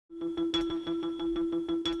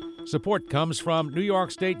Support comes from New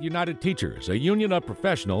York State United Teachers, a union of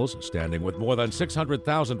professionals standing with more than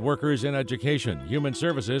 600,000 workers in education, human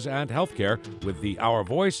services, and healthcare with the Our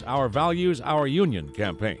Voice, Our Values, Our Union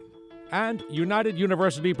campaign. And United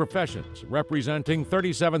University Professions, representing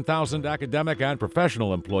 37,000 academic and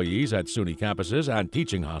professional employees at SUNY campuses and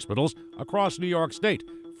teaching hospitals across New York State.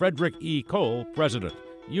 Frederick E. Cole, President.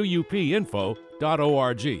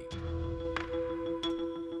 UUPinfo.org.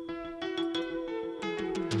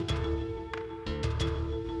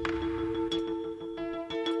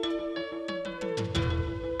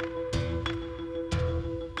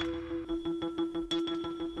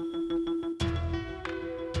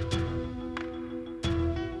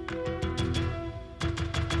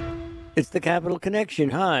 It's the Capital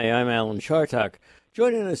Connection. Hi, I'm Alan Chartock.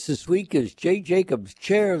 Joining us this week is Jay Jacobs,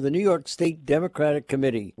 chair of the New York State Democratic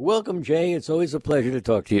Committee. Welcome, Jay. It's always a pleasure to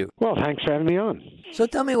talk to you. Well, thanks for having me on. So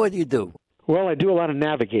tell me what you do. Well, I do a lot of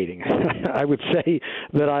navigating. I would say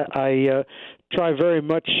that I try very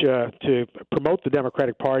much to promote the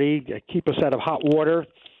Democratic Party, keep us out of hot water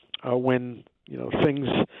when things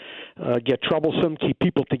get troublesome, keep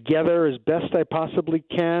people together as best I possibly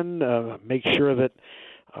can, make sure that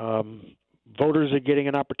voters are getting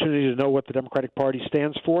an opportunity to know what the Democratic Party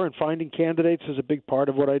stands for, and finding candidates is a big part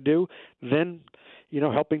of what I do. Then,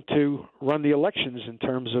 helping to run the elections in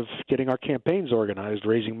terms of getting our campaigns organized,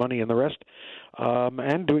 raising money and the rest,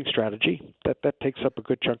 and doing strategy. That takes up a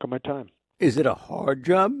good chunk of my time. Is it a hard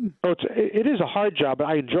job? Oh, it is a hard job, but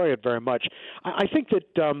I enjoy it very much. I think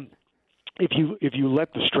that if you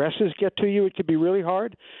let the stresses get to you, it can be really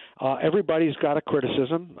hard. Everybody's got a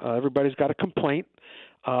criticism. Everybody's got a complaint.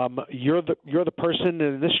 You're the person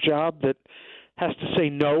in this job that has to say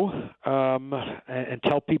no and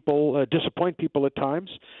tell people, disappoint people at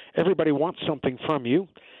times. Everybody wants something from you,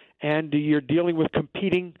 and you're dealing with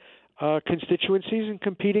competing constituencies and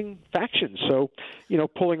competing factions. So,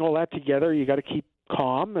 pulling all that together, you got to keep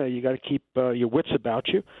calm. You got to keep your wits about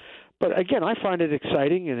you. But again, I find it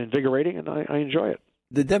exciting and invigorating, and I enjoy it.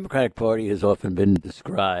 The Democratic Party has often been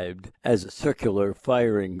described as a circular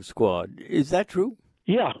firing squad. Is that true?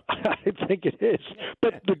 Yeah, I think it is.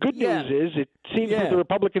 But the good news is it seems that the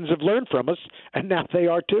Republicans have learned from us, and now they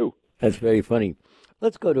are too. That's very funny.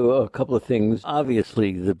 Let's go to a couple of things.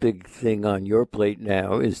 Obviously, the big thing on your plate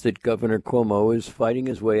now is that Governor Cuomo is fighting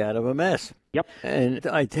his way out of a mess. Yep. And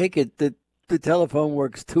I take it that the telephone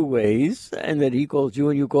works two ways, and that he calls you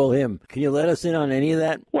and you call him. Can you let us in on any of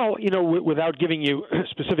that? Well, without giving you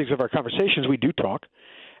specifics of our conversations, we do talk.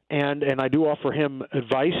 And I do offer him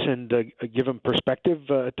advice and give him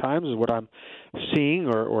perspective at times of what I'm seeing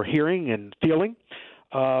or hearing and feeling.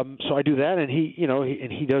 So I do that, and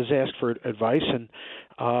he does ask for advice. And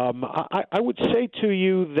I would say to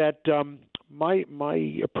you that my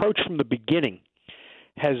approach from the beginning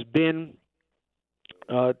has been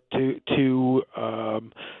to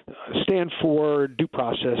stand for due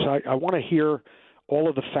process. I want to hear all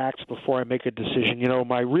of the facts before I make a decision.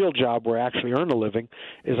 My real job, where I actually earn a living,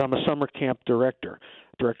 is I'm a summer camp director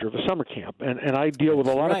of a summer camp, and I deal with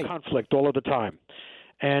a lot of conflict all of the time.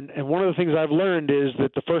 And one of the things I've learned is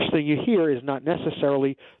that the first thing you hear is not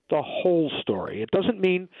necessarily the whole story. It doesn't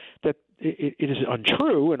mean that it is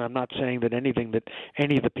untrue, and I'm not saying that anything that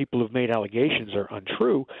any of the people who've made allegations are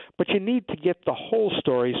untrue, but you need to get the whole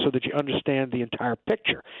story so that you understand the entire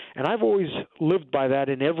picture. And I've always lived by that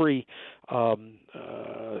in every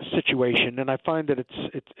situation, and I find that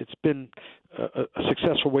it's been a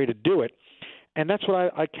successful way to do it. And that's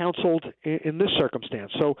what I counseled in this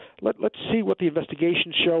circumstance. So let's see what the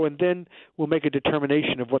investigations show, and then we'll make a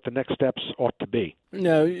determination of what the next steps ought to be.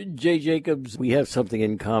 Now, Jay Jacobs, we have something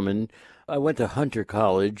in common. I went to Hunter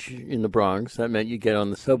College in the Bronx. That meant you get on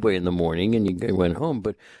the subway in the morning and you went home.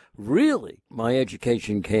 But really, my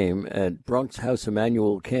education came at Bronx House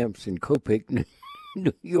Emanuel Camps in Copic,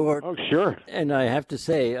 New York. Oh, sure. And I have to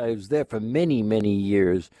say, I was there for many, many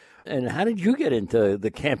years. And how did you get into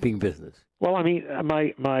the camping business? Well, I mean,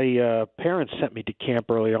 my parents sent me to camp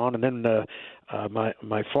early on, and then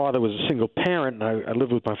my father was a single parent, and I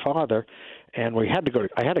lived with my father, and I had to go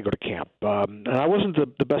to camp. And I wasn't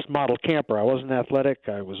the best model camper. I wasn't athletic.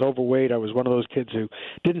 I was overweight. I was one of those kids who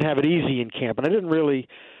didn't have it easy in camp, and I didn't really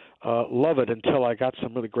love it until I got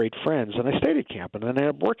some really great friends, and I stayed at camp, and then I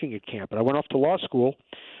ended up working at camp, and I went off to law school,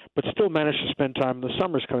 but still managed to spend time in the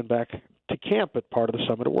summers coming back to camp at part of the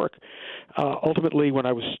summer to work. Ultimately, when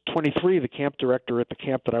I was 23, the camp director at the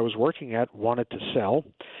camp that I was working at wanted to sell.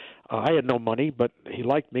 I had no money, but he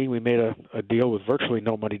liked me. We made a deal with virtually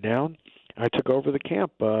no money down. I took over the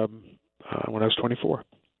camp when I was 24.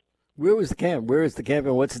 Where was the camp? Where is the camp,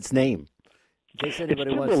 and what's its name? In case It's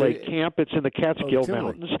anybody wants to... Timberlake Camp. It's in the Catskill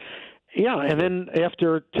Mountains. Yeah, and then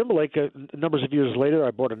after Timberlake, numbers of years later,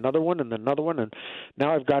 I bought another one and then another one, and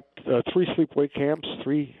now I've got 3 sleepaway camps,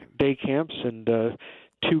 3 day camps, and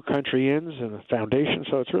 2 country inns and a foundation.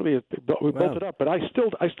 So it's really we built it up. But I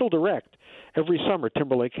still direct every summer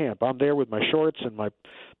Timberlake Camp. I'm there with my shorts and my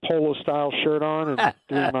polo style shirt on and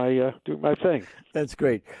doing my thing. That's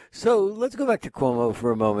great. So let's go back to Cuomo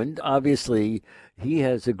for a moment. Obviously, he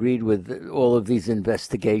has agreed with all of these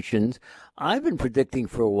investigations. I've been predicting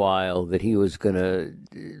for a while that he was going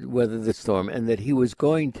to weather the storm and that he was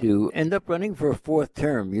going to end up running for a 4th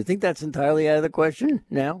term. You think that's entirely out of the question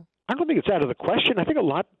now? I don't think it's out of the question. I think a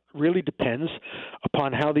lot really depends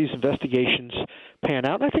upon how these investigations pan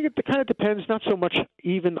out. And I think it kind of depends not so much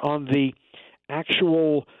even on the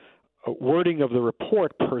actual wording of the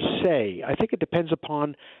report per se. I think it depends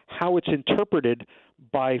upon how it's interpreted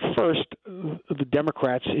by, first, the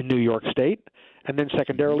Democrats in New York State, and then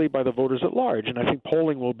secondarily by the voters at large. And I think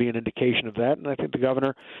polling will be an indication of that. And I think the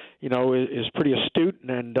governor, is pretty astute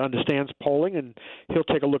and understands polling, and he'll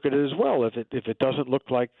take a look at it as well. If it doesn't look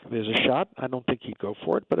like there's a shot, I don't think he'd go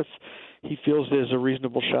for it. But if he feels there's a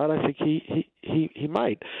reasonable shot, I think he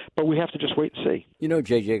might. But we have to just wait and see.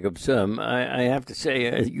 Jay Jacobs, I have to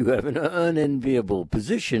say you have an unenviable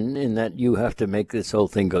position in that you have to make this whole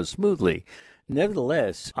thing go smoothly.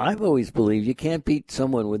 Nevertheless, I've always believed you can't beat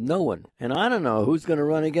someone with no one. And I don't know who's going to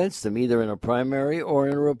run against them, either in a primary or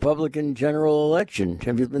in a Republican general election.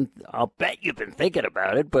 I'll bet you've been thinking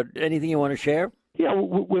about it, but anything you want to share? Yeah,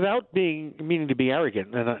 without meaning to be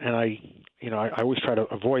arrogant, and I always try to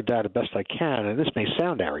avoid that as best I can, and this may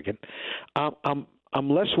sound arrogant. I'm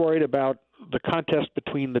less worried about the contest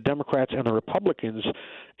between the Democrats and the Republicans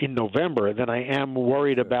in November than I am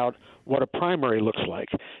worried about what a primary looks like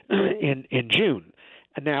in June.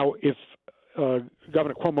 And now, if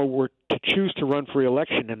Governor Cuomo were to choose to run for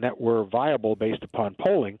re-election and that were viable based upon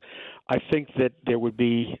polling, I think that there would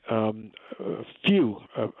be few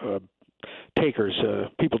takers,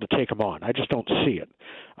 people to take him on. I just don't see it.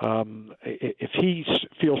 If he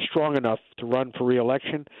feels strong enough to run for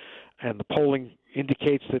re-election, and the polling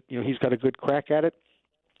indicates that he's got a good crack at it,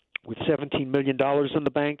 with $17 million in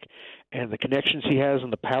the bank and the connections he has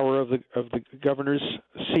and the power of the governor's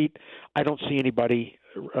seat, I don't see anybody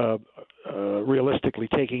realistically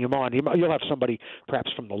taking him on. You'll have somebody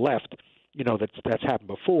perhaps from the left, that's happened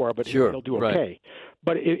before, but sure, he'll do okay. Right.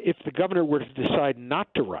 But if the governor were to decide not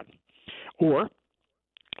to run, or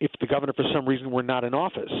if the governor for some reason were not in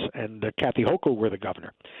office and Kathy Hochul were the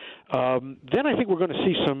governor, then I think we're going to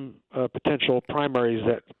see some potential primaries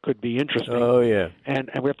that could be interesting. Oh, yeah. And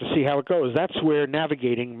we have to see how it goes. That's where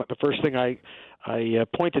navigating, the first thing I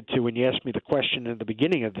pointed to when you asked me the question at the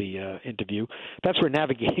beginning of the interview, that's where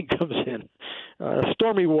navigating comes in.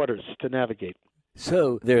 Stormy waters to navigate.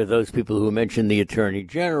 So there are those people who mentioned the Attorney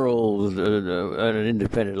General, an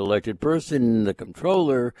independent elected person, the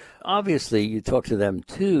Comptroller. Obviously, you talk to them,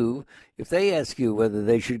 too. If they ask you whether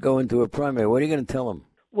they should go into a primary, what are you going to tell them?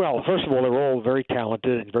 Well, first of all, they're all very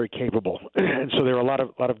talented and very capable, and so there are a lot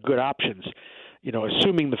of good options.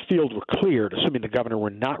 Assuming the field were cleared, assuming the governor were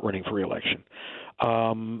not running for re-election.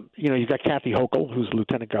 You've got Kathy Hochul, who's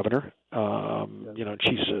lieutenant governor.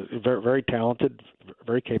 She's very, very talented,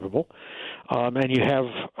 very capable. And you have,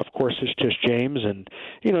 of course, there's Tish James, and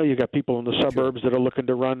you've got people in the suburbs that are looking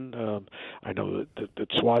to run. I know that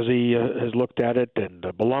Swazi has looked at it, and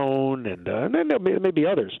Ballone, and then there may be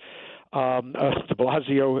others. De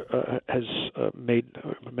Blasio has made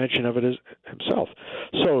mention of it as himself.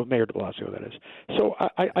 So Mayor de Blasio, that is. So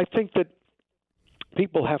I think that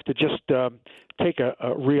people have to just take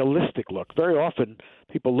a realistic look. Very often,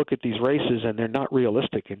 people look at these races and they're not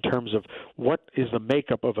realistic in terms of what is the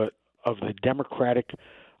makeup of the Democratic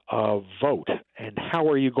vote, and how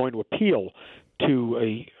are you going to appeal to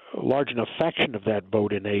a large enough faction of that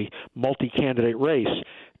vote in a multi-candidate race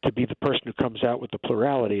to be the person who comes out with the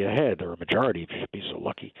plurality ahead, or a majority if you should be so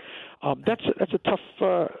lucky. That's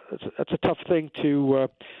a tough thing to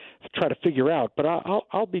try to figure out. But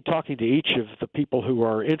I'll be talking to each of the people who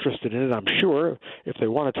are interested in it, I'm sure, if they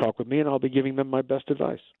want to talk with me, and I'll be giving them my best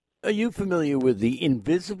advice. Are you familiar with the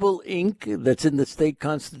invisible ink that's in the state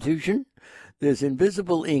constitution? There's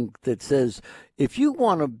invisible ink that says if you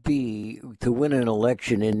want to win an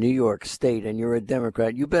election in New York State and you're a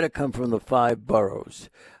Democrat, you better come from the 5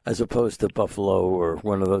 boroughs as opposed to Buffalo or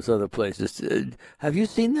one of those other places. Have you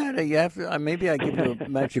seen that? Maybe I give you a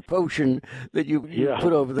magic potion that you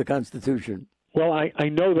put over the Constitution. Well, I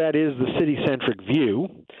know that is the city-centric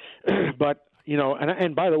view, but,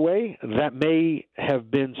 and by the way, that may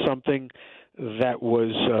have been something that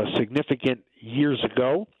was significant years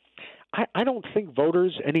ago. I don't think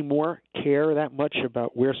voters anymore care that much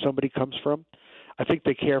about where somebody comes from. I think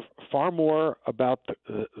they care far more about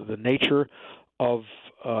the nature of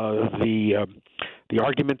the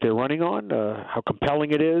argument they're running on, how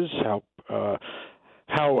compelling it is,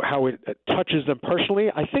 how it touches them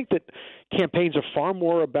personally. I think that campaigns are far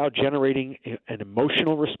more about generating an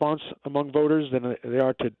emotional response among voters than they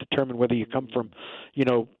are to determine whether you come from,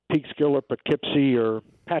 Peekskill or Poughkeepsie or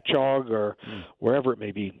Patchogue or wherever it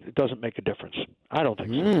may be. It doesn't make a difference. I don't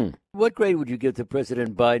think so. What grade would you give to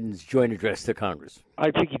President Biden's joint address to Congress?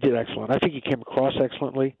 I think he did excellent. I think he came across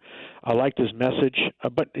excellently. I liked his message.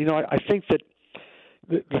 But, I think that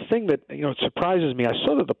the thing that, surprises me, I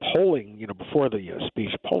saw that the polling, before the speech,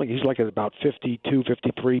 he's like at about 52,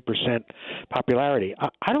 53% popularity.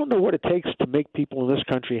 I don't know what it takes to make people in this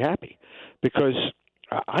country happy, because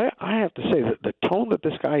I have to say that the tone that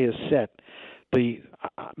this guy has set,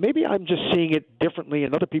 maybe I'm just seeing it differently,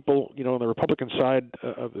 and other people, on the Republican side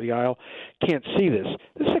of the aisle can't see this.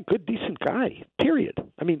 This is a good, decent guy, period.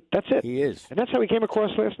 I mean, that's it. He is. And that's how he came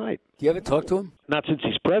across last night. Do you ever talk to him? Not since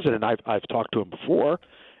he's president. I've talked to him before,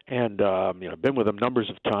 and been with him numbers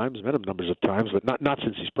of times, met him numbers of times, but not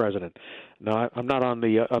since he's president. No, I'm not on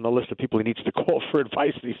the list of people he needs to call for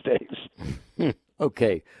advice these days.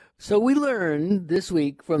 Okay. So we learned this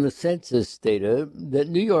week from the census data that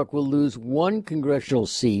New York will lose one congressional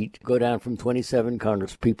seat, go down from 27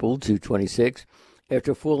 congresspeople to 26,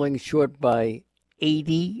 after falling short by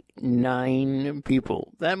 89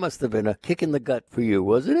 people. That must have been a kick in the gut for you,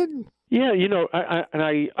 wasn't it? Yeah,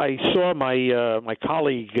 I saw my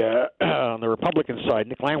colleague on the Republican side,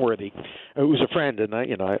 Nick Langworthy, who's a friend, and I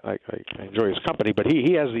enjoy his company. But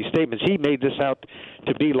he has these statements. He made this out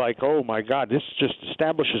to be like, oh my God, this just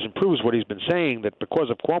establishes and proves what he's been saying, that because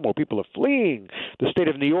of Cuomo, people are fleeing the state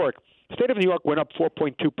of New York. The state of New York went up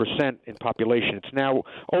 4.2% in population. It's now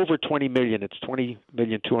over 20 million. It's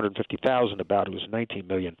 20,250,000 about. It was 19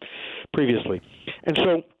 million previously, and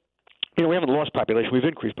so. We haven't lost population. We've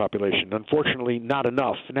increased population. Unfortunately, not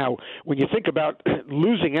enough. Now, when you think about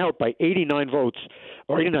losing out by 89 votes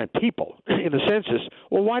or 89 people in the census,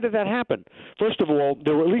 well, why did that happen? First of all,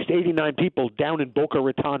 there were at least 89 people down in Boca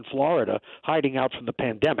Raton, Florida, hiding out from the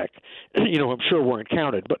pandemic. I'm sure weren't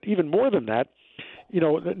counted. But even more than that,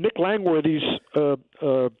 Nick Langworthy's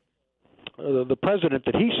the president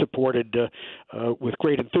that he supported with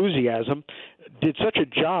great enthusiasm did such a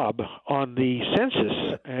job on the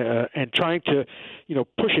census and trying to,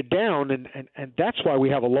 push it down, and that's why we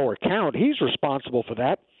have a lower count. He's responsible for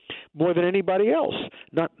that more than anybody else,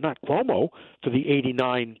 not Cuomo, for the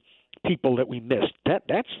 89 people that we missed.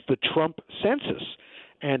 That's the Trump census.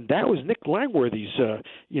 And that was Nick Langworthy's,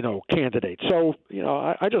 candidate. So,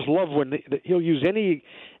 I just love when he'll use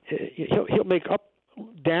he'll make up,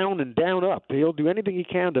 down and down up. He'll do anything he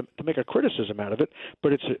can to make a criticism out of it,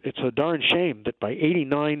 but it's a darn shame that by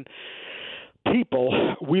 89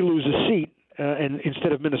 people we lose a seat, and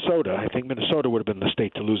instead of Minnesota. I think Minnesota would have been the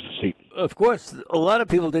state to lose the seat. Of course, a lot of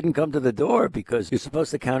people didn't come to the door because you're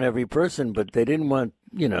supposed to count every person, but they didn't want,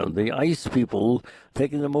 the ICE people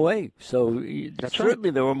taking them away. So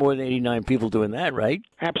certainly there were more than 89 people doing that, right?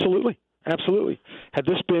 Absolutely. Had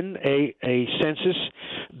this been a census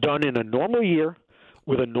done in a normal year,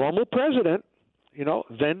 with a normal president,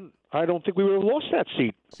 then I don't think we would have lost that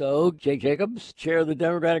seat. So, Jake Jacobs, chair of the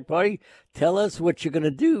Democratic Party, tell us what you're going to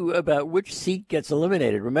do about which seat gets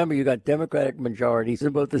eliminated. Remember, you got Democratic majorities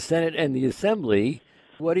in both the Senate and the Assembly.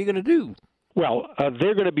 What are you going to do? Well,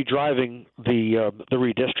 they're going to be driving the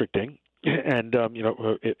redistricting, and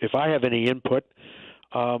if I have any input,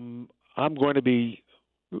 I'm going to be.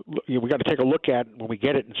 We got to take a look at when we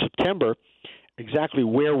get it in September. Exactly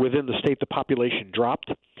where within the state the population dropped.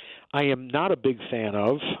 I am not a big fan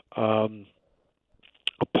of a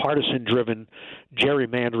partisan-driven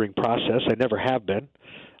gerrymandering process. I never have been.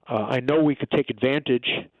 I know we could take advantage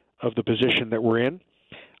of the position that we're in.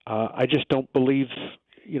 I just don't believe,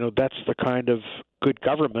 that's the kind of good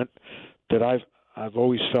government that I've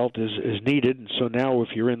always felt is needed. And so now,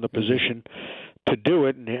 if you're in the position to do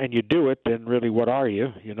it and you do it, then really, what are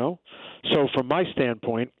you? So from my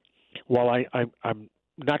standpoint, while I'm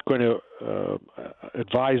not going to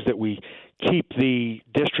advise that we keep the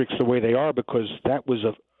districts the way they are, because that was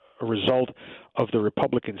a result of the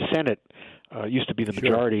Republican Senate. Used to be the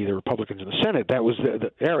majority, the Republicans in the Senate. That was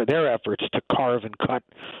their efforts to carve and cut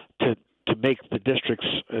to make the districts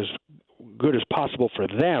as good as possible for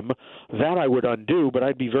them. That I would undo, but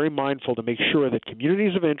I'd be very mindful to make sure that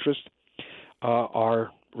communities of interest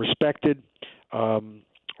are respected,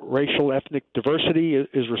 racial, ethnic diversity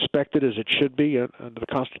is respected as it should be under the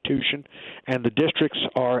Constitution, and the districts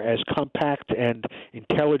are as compact and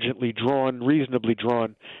intelligently drawn, reasonably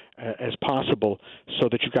drawn as possible, so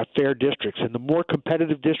that you've got fair districts. And the more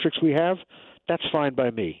competitive districts we have, that's fine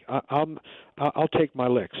by me. I'll take my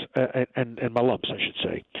licks and my lumps, I should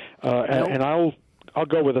say, and I'll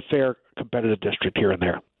go with a fair, competitive district here and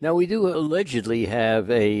there. Now, we do allegedly have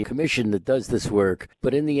a commission that does this work,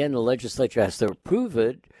 but in the end, the legislature has to approve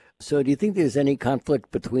it. So do you think there's any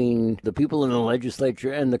conflict between the people in the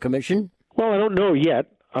legislature and the commission? Well, I don't know yet.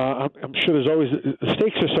 I'm sure there's always, the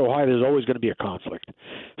stakes are so high, there's always going to be a conflict.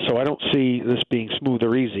 So I don't see this being smooth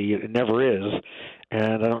or easy. It never is,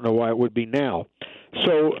 and I don't know why it would be now.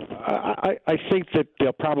 So I think that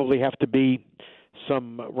there'll probably have to be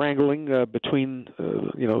some wrangling between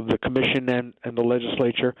the commission and the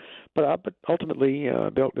legislature, but ultimately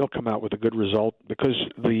they'll come out with a good result, because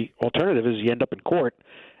the alternative is you end up in court,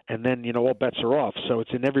 and then all bets are off. So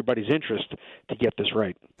it's in everybody's interest to get this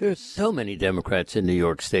right. There's so many Democrats in New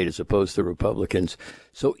York State as opposed to Republicans.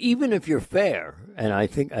 So even if you're fair, and I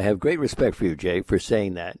think I have great respect for you, Jay, for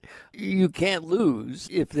saying that, you can't lose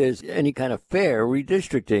if there's any kind of fair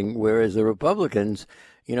redistricting, whereas the Republicans,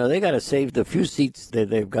 they got to save the few seats that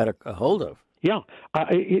they've got a hold of. Yeah,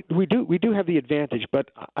 we do have the advantage, but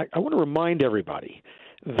I want to remind everybody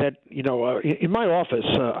that, in my office,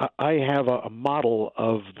 I have a model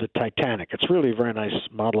of the Titanic. It's really a very nice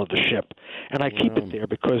model of the ship, and I keep it there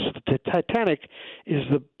because the Titanic is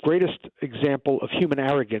the greatest example of human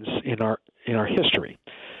arrogance in our history.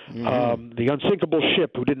 The unsinkable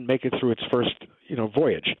ship who didn't make it through its first,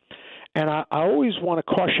 voyage. And I always want to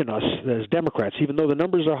caution us as Democrats, even though the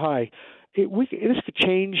numbers are high, this could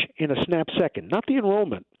change in a snap second. Not the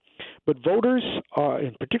enrollment, but voters,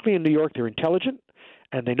 and particularly in New York, they're intelligent,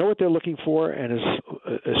 and they know what they're looking for. And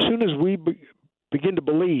as soon as we begin to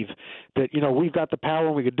believe that, we've got the power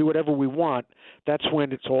and we can do whatever we want, that's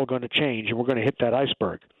when it's all going to change, and we're going to hit that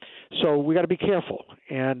iceberg. So we got to be careful.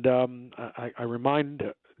 And I remind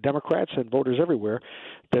Democrats and voters everywhere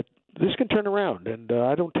that this can turn around, and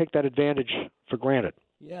I don't take that advantage for granted.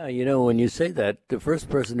 Yeah, when you say that, the first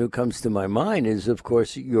person who comes to my mind is, of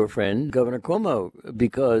course, your friend, Governor Cuomo,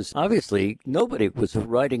 because obviously nobody was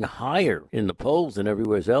riding higher in the polls than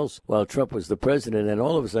everywhere else while Trump was the president, and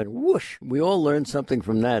all of a sudden, whoosh, we all learned something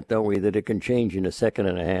from that, don't we, that it can change in a second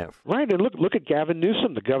and a half. Right, and look at Gavin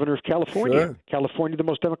Newsom, the governor of California. Sure. California, the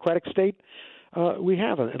most democratic state we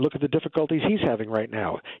have, and look at the difficulties he's having right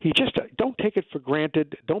now. He just don't take it for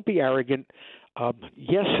granted. Don't be arrogant.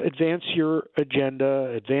 Yes, advance your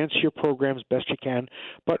agenda, advance your programs best you can,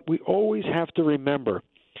 but we always have to remember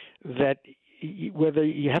that whether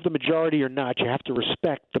you have the majority or not, you have to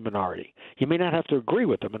respect the minority. You may not have to agree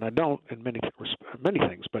with them, and I don't in many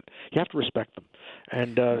things, but you have to respect them,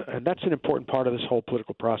 and that's an important part of this whole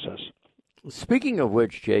political process. Speaking of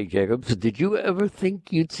which, Jay Jacobs, did you ever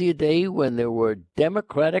think you'd see a day when there were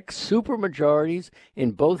Democratic supermajorities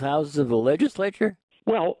in both houses of the legislature?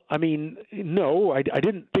 Well, I mean, no, I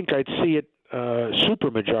didn't think I'd see it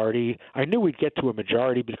supermajority. I knew we'd get to a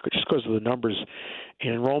majority just because of the numbers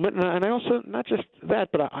in enrollment. And I also, not just that,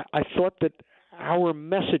 but I thought that our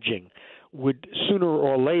messaging would sooner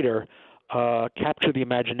or later capture the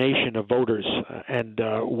imagination of voters and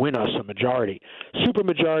win us a majority.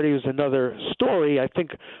 Supermajority is another story. I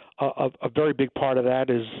think a very big part of that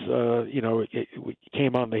is, it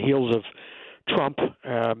came on the heels of Trump.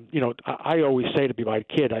 I always say to my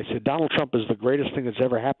kid, I said, Donald Trump is the greatest thing that's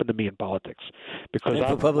ever happened to me in politics, because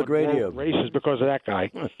I've public radio races because of that guy.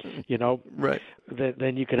 Right.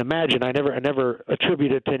 Then you can imagine. I never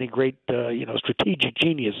attribute it to any great strategic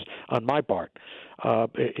genius on my part.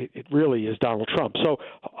 It really is Donald Trump. So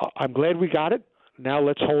I'm glad we got it. Now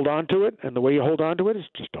let's hold on to it, and the way you hold on to it is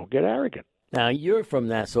just don't get arrogant. Now, you're from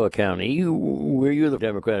Nassau County, where you're the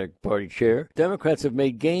Democratic Party chair. Democrats have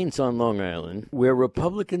made gains on Long Island, where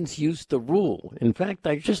Republicans used to rule. In fact,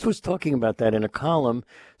 I just was talking about that in a column.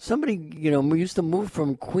 Somebody, used to move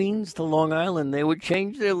from Queens to Long Island. They would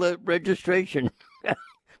change their registration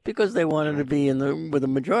because they wanted to be with a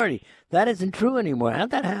majority. That isn't true anymore.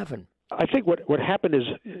 How'd that happen? I think what happened is,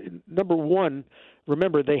 number one,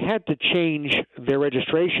 remember, they had to change their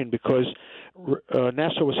registration because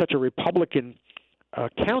Nassau was such a Republican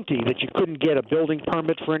county that you couldn't get a building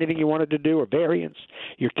permit for anything you wanted to do, or variance.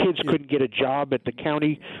 Your kids couldn't get a job at the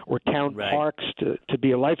county or town parks to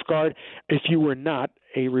be a lifeguard if you were not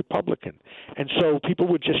a Republican. And so people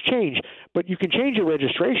would just change. But you can change your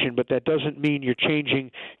registration, but that doesn't mean you're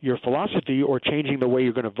changing your philosophy or changing the way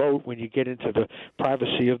you're going to vote when you get into the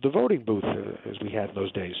privacy of the voting booth, as we had in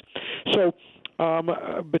those days. So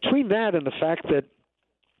between that and the fact that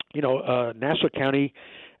Nassau County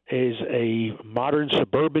is a modern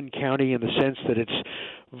suburban county in the sense that its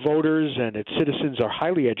voters and its citizens are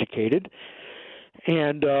highly educated,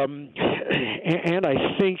 and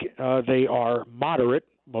I think they are moderate,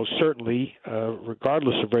 most certainly,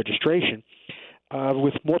 regardless of registration,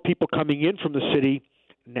 with more people coming in from the city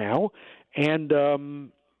now, and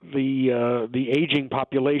the aging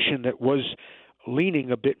population that was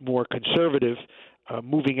leaning a bit more conservative,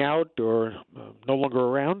 moving out or no longer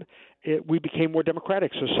around, we became more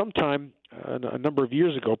democratic. So sometime a number of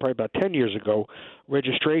years ago, probably about 10 years ago,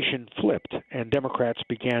 registration flipped and Democrats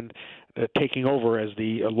began taking over as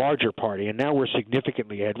the larger party. And now we're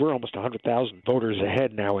significantly ahead. We're almost 100,000 voters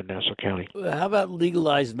ahead now in Nassau County. How about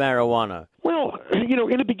legalized marijuana? Well,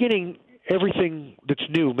 in the beginning, everything that's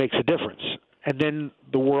new makes a difference. And then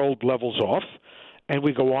the world levels off. And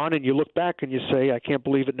we go on and you look back and you say, I can't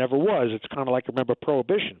believe it never was. It's kind of like, remember,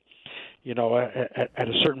 Prohibition. At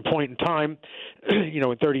a certain point in time, in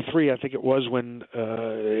 1933, I think it was when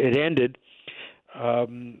it ended,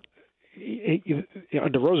 under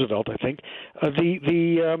Roosevelt, I think,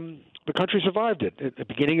 the country survived it. At the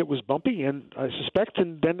beginning, it was bumpy, and I suspect,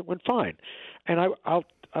 and then it went fine. And I'll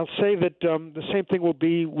say that the same thing will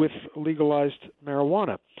be with legalized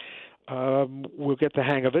marijuana. We'll get the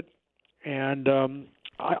hang of it. And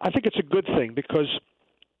I think it's a good thing because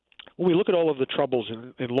when we look at all of the troubles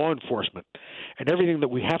in law enforcement and everything that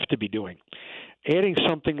we have to be doing, adding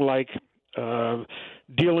something like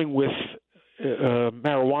dealing with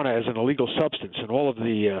marijuana as an illegal substance and all of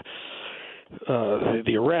the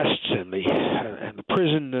arrests and the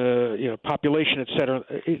prison population, et cetera,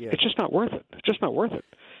 it's just not worth it. It's just not worth it.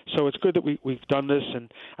 So it's good that we've done this,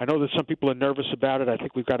 and I know that some people are nervous about it. I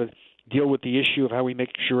think we've got to deal with the issue of how we make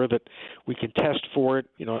sure that we can test for it.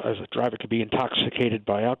 As a driver could be intoxicated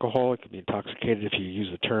by alcohol. It could be intoxicated if you use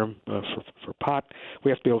the term for pot. We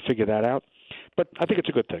have to be able to figure that out. But I think it's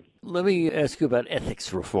a good thing. Let me ask you about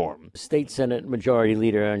ethics reform. State Senate Majority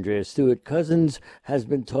Leader Andrea Stewart Cousins has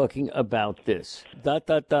been talking about this. ...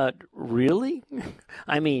 Really?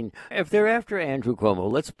 I mean, if they're after Andrew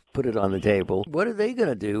Cuomo, let's put it on the table. What are they going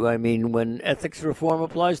to do? I mean, when ethics reform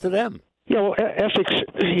applies to them? Ethics,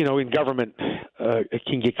 in government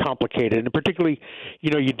can get complicated, and particularly,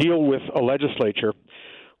 you deal with a legislature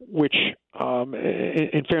which,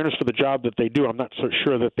 in fairness for the job that they do, I'm not so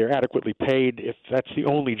sure that they're adequately paid if that's the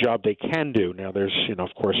only job they can do. Now, there's, of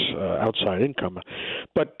course, outside income.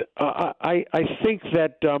 But I think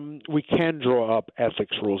that we can draw up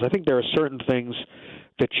ethics rules. I think there are certain things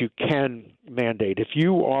that you can mandate. If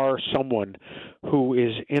you are someone who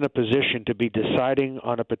is in a position to be deciding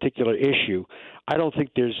on a particular issue, I don't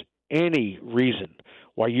think there's any reason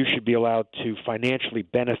why you should be allowed to financially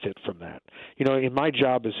benefit from that. In my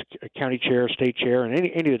job as a county chair, state chair, and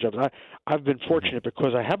any of the jobs, I've been fortunate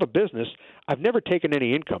because I have a business. I've never taken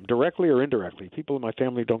any income, directly or indirectly. People in my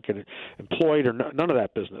family don't get employed or none of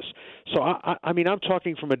that business. So, I mean, I'm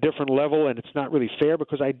talking from a different level, and it's not really fair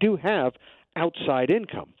because I do have outside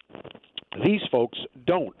income. These folks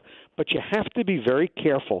don't. But you have to be very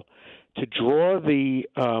careful to draw the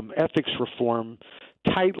ethics reform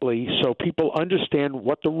tightly so people understand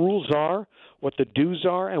what the rules are, what the do's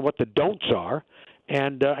are, and what the don'ts are,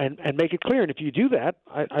 and make it clear. And if you do that,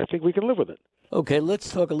 I think we can live with it. Okay, let's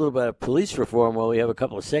talk a little about police reform while we have a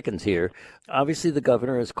couple of seconds here. Obviously, the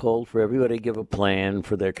governor has called for everybody to give a plan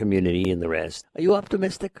for their community and the rest. Are you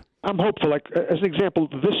optimistic? I'm hopeful. Like, as an example,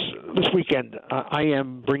 this weekend, I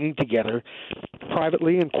am bringing together,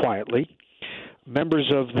 privately and quietly, members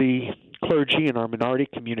of the clergy in our minority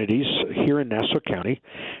communities here in Nassau County,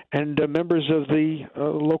 and members of the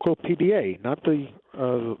local PBA, not the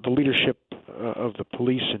leadership of the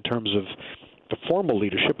police in terms of the formal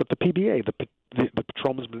leadership, but the PBA, the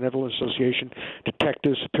Patrolmen's Benevolent Association,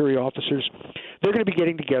 detectives, superior officers. They're going to be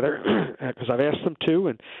getting together, because I've asked them to,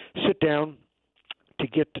 and sit down to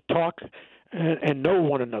get to talk and know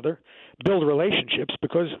one another, build relationships,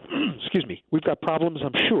 because, we've got problems,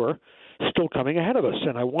 I'm sure, still coming ahead of us.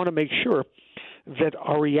 And I want to make sure that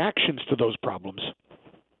our reactions to those problems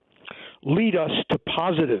lead us to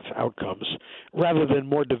positive outcomes rather than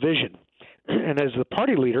more division. And as the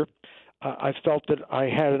party leader, I felt that I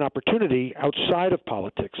had an opportunity outside of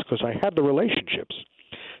politics, because I had the relationships,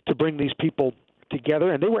 to bring these people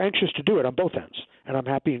together, and they were anxious to do it on both ends. And I'm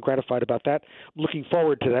happy and gratified about that. I'm looking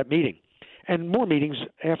forward to that meeting and more meetings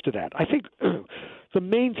after that. I think the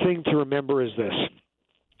main thing to remember is this.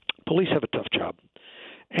 Police have a tough job,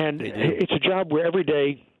 and it's a job where every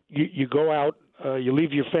day you go out, you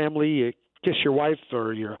leave your family, you kiss your wife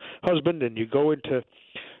or your husband, and you go into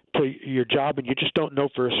to your job and you just don't know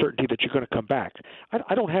for a certainty that you're going to come back.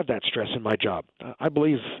 I don't have that stress in my job. I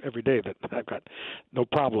believe every day that I've got no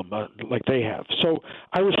problem like they have. So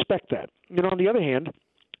I respect that. On the other hand,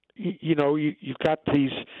 you've got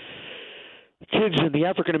these kids in the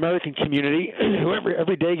African American community who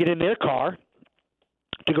every day get in their car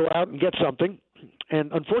to go out and get something,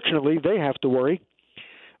 and unfortunately they have to worry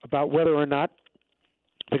about whether or not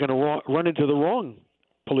they're going to run into the wrong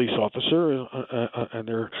police officer, and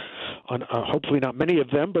there are hopefully not many of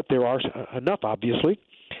them, but there are enough, obviously,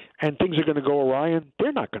 and things are going to go awry, and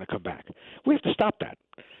they're not going to come back. We have to stop that.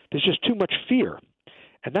 There's just too much fear,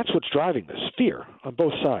 and that's what's driving this, fear on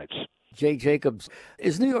both sides. Jay Jacobs,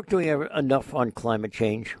 is New York doing enough on climate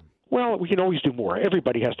change? Well, we can always do more.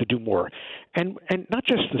 Everybody has to do more. And not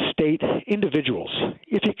just the state, individuals.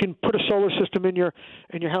 If you can put a solar system in your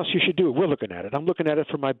house, you should do it. We're looking at it. I'm looking at it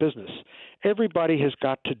for my business. Everybody has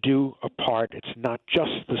got to do a part. It's not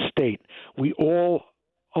just the state. We all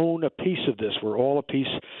own a piece of this. We're all a piece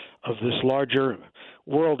of this larger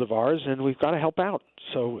world of ours, and we've got to help out.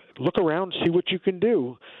 So look around, see what you can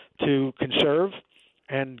do to conserve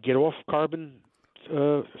and get off carbon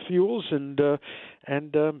fuels and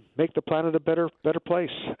make the planet a better place.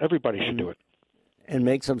 Everybody should do it. And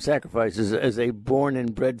make some sacrifices. As a born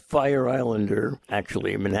and bred Fire Islander,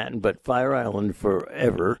 actually in Manhattan, but Fire Island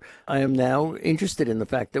forever, I am now interested in the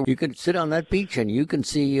fact that you can sit on that beach and you can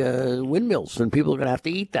see windmills, and people are going to have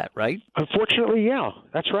to eat that, right? Unfortunately, yeah,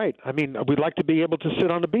 that's right. I mean, we'd like to be able to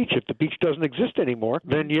sit on the beach. If the beach doesn't exist anymore,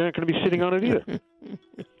 then you're not going to be sitting on it either.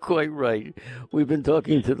 Quite right. We've been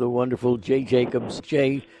talking to the wonderful Jay Jacobs.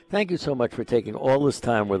 Jay, thank you so much for taking all this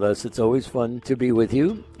time with us. It's always fun to be with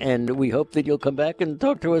you, and we hope that you'll come back and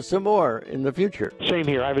talk to us some more in the future. Same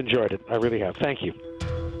here. I've enjoyed it. I really have. Thank you.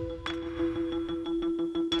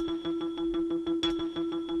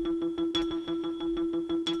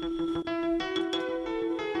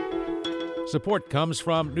 Support comes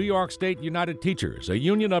from New York State United Teachers, a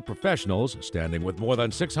union of professionals standing with more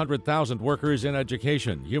than 600,000 workers in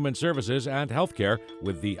education, human services, and healthcare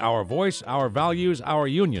with the Our Voice, Our Values, Our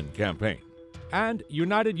Union campaign. And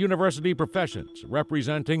United University Professions,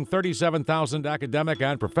 representing 37,000 academic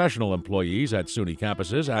and professional employees at SUNY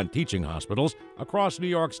campuses and teaching hospitals across New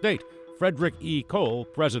York State. Frederick E. Cole,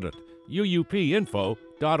 President.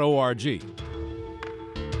 UUPinfo.org.